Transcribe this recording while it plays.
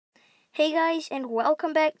Hey guys, and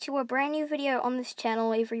welcome back to a brand new video on this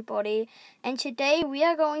channel, everybody. And today we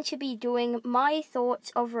are going to be doing my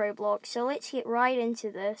thoughts of Roblox, so let's get right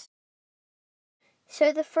into this.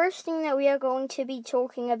 So the first thing that we are going to be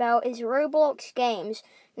talking about is Roblox games.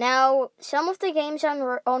 Now, some of the games on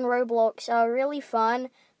Roblox are really fun,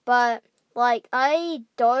 but I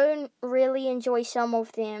don't really enjoy some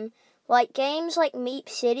of them. Like games like Meep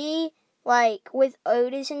City, with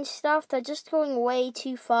odors and stuff, they're just going way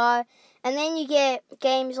too far. And then you get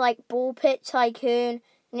games like Ball Pit Tycoon,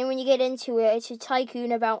 and then when you get into it, it's a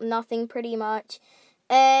tycoon about nothing pretty much.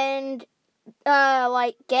 And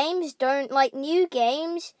new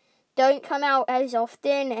games don't come out as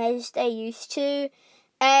often as they used to,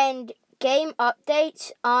 and game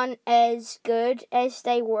updates aren't as good as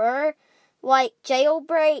they were. Like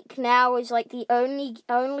Jailbreak now is like the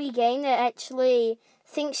only game that actually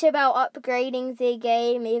thinks about upgrading their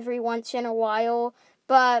game every once in a while,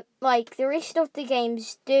 but like the rest of the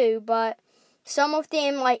games do, but some of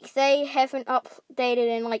them they haven't updated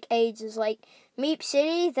in ages. Like Meep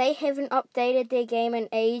City, they haven't updated their game in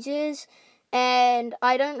ages, and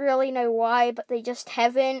I don't really know why, but they just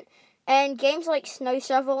haven't. And games like Snow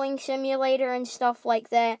Shoveling Simulator and stuff like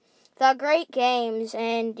that, they're great games,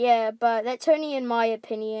 and yeah, but that's only in my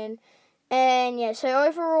opinion. And yeah, so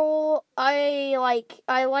overall, I like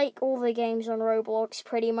all the games on Roblox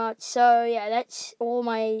pretty much. So yeah, that's all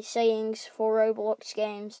my sayings for Roblox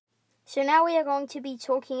games. So now we are going to be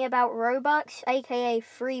talking about Robux, aka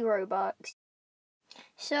free Robux.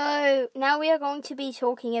 So now we are going to be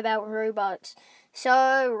talking about Robux. So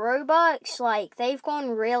Robux, they've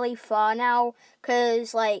gone really far now,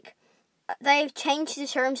 because they've changed the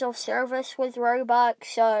terms of service with Robux.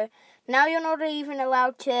 So now you're not even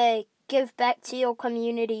allowed to give back to your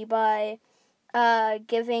community by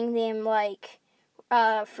giving them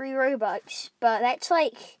free Robux. But that's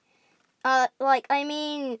I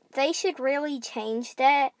mean, they should really change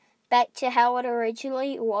that back to how it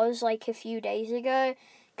originally was a few days ago,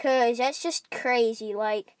 because that's just crazy.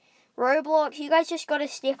 Roblox, you guys just gotta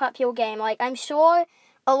step up your game. I'm sure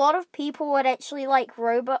a lot of people would actually like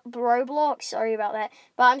Roblox, sorry about that,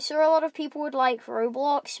 but I'm sure a lot of people would like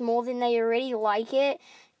Roblox more than they already like it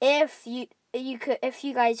if you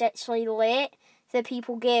guys actually let the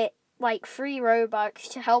people get free Robux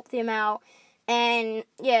to help them out. And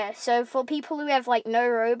yeah, so for people who have no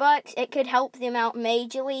Robux, it could help them out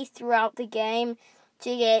majorly throughout the game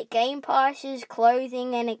to get game passes,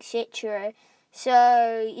 clothing, and etc.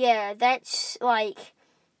 So yeah, that's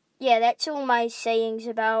that's all my sayings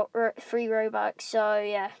about free Robux. So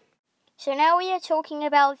yeah. So now we are talking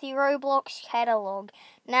about the Roblox catalog.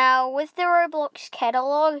 Now with the Roblox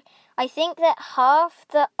catalog, I think that half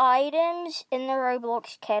the items in the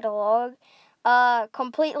Roblox catalog are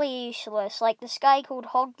completely useless. Like this guy called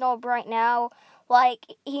Hognob right now,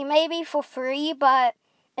 he may be for free, but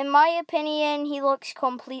in my opinion, he looks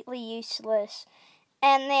completely useless.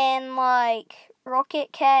 And then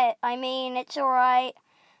Rocket Cat, I mean, it's alright.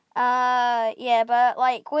 Yeah, but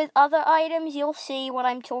with other items, you'll see what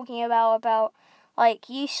I'm talking about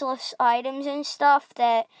useless items and stuff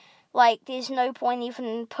that there's no point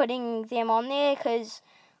even putting them on there, because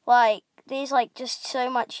there's just so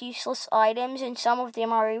much useless items, and some of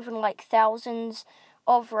them are even thousands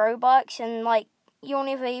of Robux, and you're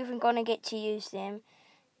never even gonna get to use them.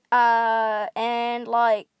 And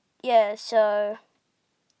yeah, so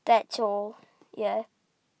that's all. Yeah.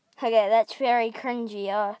 Okay, that's very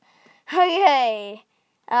cringy. Okay.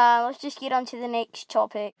 Let's just get on to the next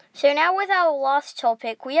topic. So now with our last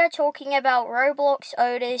topic, we are talking about Roblox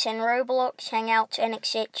odors and Roblox hangouts and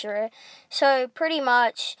etc. So pretty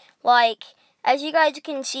much, as you guys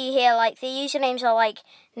can see here, the usernames are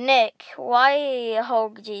Nick,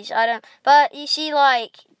 geez, I don't, but you see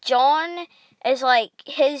John is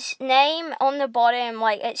his name on the bottom,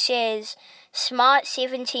 it says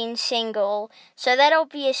Smart17 single, so that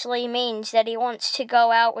obviously means that he wants to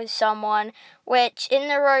go out with someone, which in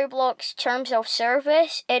the Roblox terms of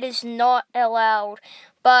service, it is not allowed,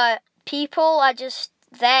 but people are just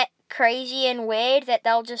that crazy and weird that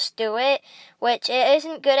they'll just do it, which it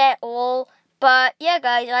isn't good at all. But yeah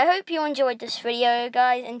guys, I hope you enjoyed this video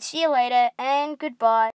guys, and see you later, and goodbye.